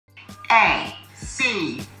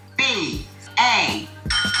A.C.B.A.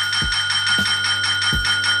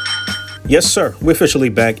 Yes, sir. We're officially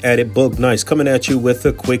back at it. Boog Nice coming at you with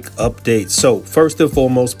a quick update. So first and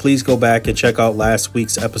foremost, please go back and check out last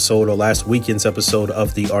week's episode or last weekend's episode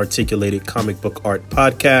of the Articulated Comic Book Art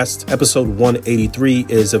Podcast. Episode 183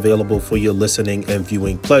 is available for your listening and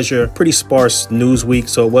viewing pleasure. Pretty sparse news week,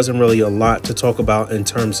 so it wasn't really a lot to talk about in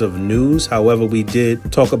terms of news. However, we did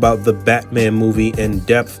talk about the Batman movie in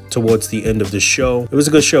depth towards the end of the show. It was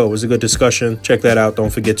a good show. It was a good discussion. Check that out.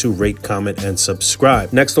 Don't forget to rate, comment, and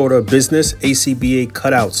subscribe. Next order of business, ACBA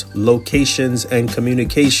Cutouts Locations and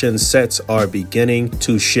Communications sets are beginning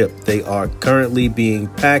to ship. They are currently being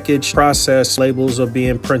packaged, processed, labels are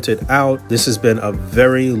being printed out. This has been a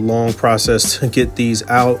very long process to get these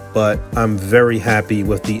out, but I'm very happy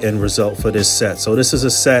with the end result for this set. So this is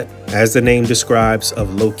a set, as the name describes,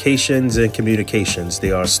 of locations and communications.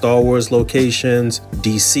 They are Star Wars locations,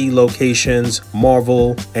 DC locations,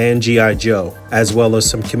 Marvel, and G.I. Joe, as well as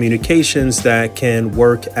some communications that can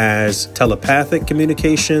work as telepathic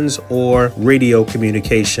communications or radio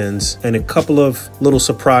communications, and a couple of little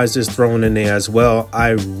surprises thrown in there as well. I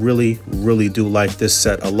really do like this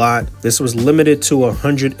set a lot. This was limited to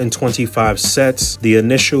 125 sets. The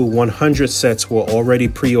initial 100 sets were already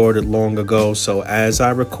pre-ordered long ago, so as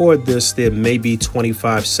I record this, there may be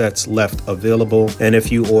 25 sets left available, and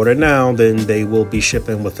if you order now, then they will be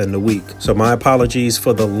shipping within the week. So my apologies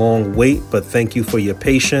for the long wait, but thank you for your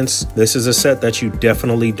patience. This is a set that you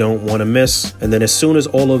definitely don't want to miss. And then as soon as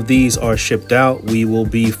all of these are shipped out, we will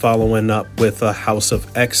be following up with a House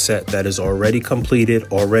of X set that is already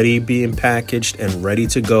completed, already being packaged and ready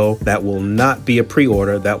to go. That will not be a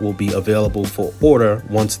pre-order. That will be available for order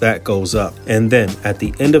once that goes up. And then at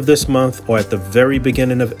the end of this month or at the very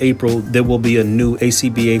beginning of April, there will be a new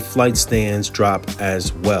ACBA flight stands drop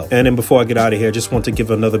as well. And then before I get out of here, I just want to give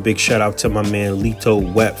another big shout out to my man Lito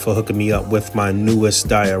Wet for hooking me up with my newest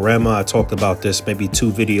diorama. I talked about this maybe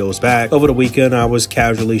 2 videos back. Over the weekend, I was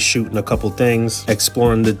casually shooting a couple things,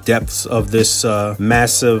 exploring the depths of this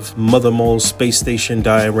massive Mother Mole space station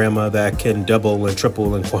diorama that can double and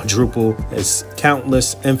triple and quadruple. It's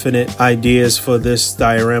countless infinite ideas for this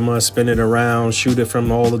diorama. Spin it around, shoot it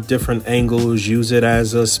from all the different angles, use it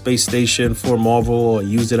as a space station for Marvel or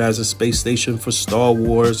use it as a space station for Star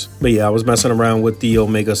Wars. But yeah, I was messing around with the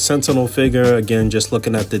Omega Sentinel figure. Again, just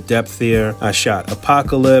looking at the depth here. I shot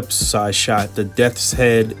Apocalypse. I shot the Death's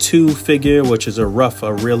Head 2 figure, which is a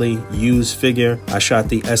really used figure. I shot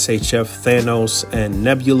the SHF Thanos and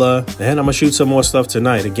Nebula, and I'm gonna shoot some more stuff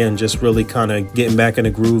tonight. Again, just really kind of getting back in the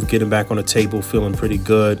groove, getting back on the table, feeling pretty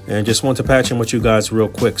good, and just want to patch in with you guys real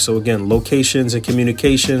quick. So again, locations and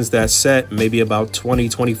communications, that set, maybe about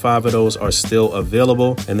 20-25 of those are still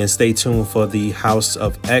available, and then stay tuned for the House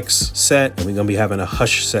of X set, and we're gonna be having a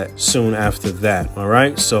Hush set soon after that. All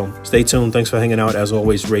right, so stay tuned. Thanks for hanging out. As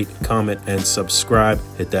always, rate, comment, and subscribe.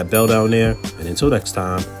 Hit that bell down there, and until next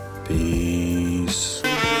time, peace.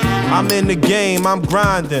 I'm in the game, I'm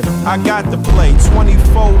grinding, I got to play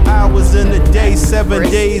 24 hours in a day, 7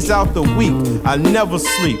 days out the week, I never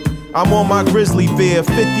sleep. I'm on my grizzly bear,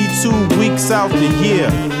 52 weeks out the year.